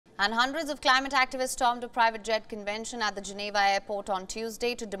And hundreds of climate activists stormed a private jet convention at the Geneva Airport on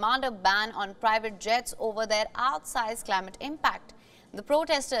Tuesday to demand a ban on private jets over their outsized climate impact. The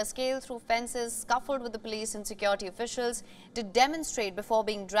protesters scaled through fences, scuffled with the police and security officials to demonstrate before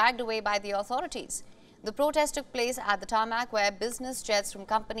being dragged away by the authorities. The protest took place at the tarmac, where business jets from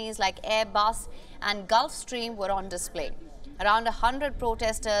companies like Airbus and Gulfstream were on display. Around 100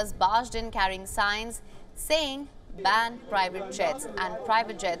 protesters barged in carrying signs saying, "Ban private jets" and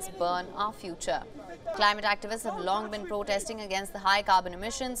 "Private jets burn our future." Climate activists have long been protesting against the high carbon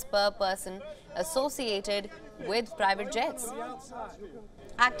emissions per person associated with private jets.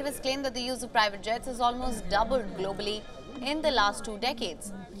 Activists claim that the use of private jets has almost doubled globally in the last 2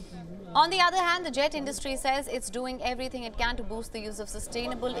 decades. On the other hand, the jet industry says it's doing everything it can to boost the use of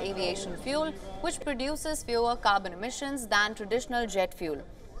sustainable aviation fuel, which produces fewer carbon emissions than traditional jet fuel.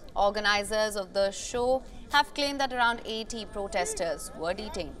 Organizers of the show have claimed that around 80 protesters were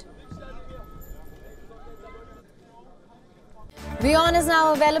detained. WION is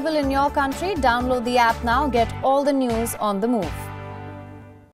now available in your country. Download the app now. Get all the news on the move.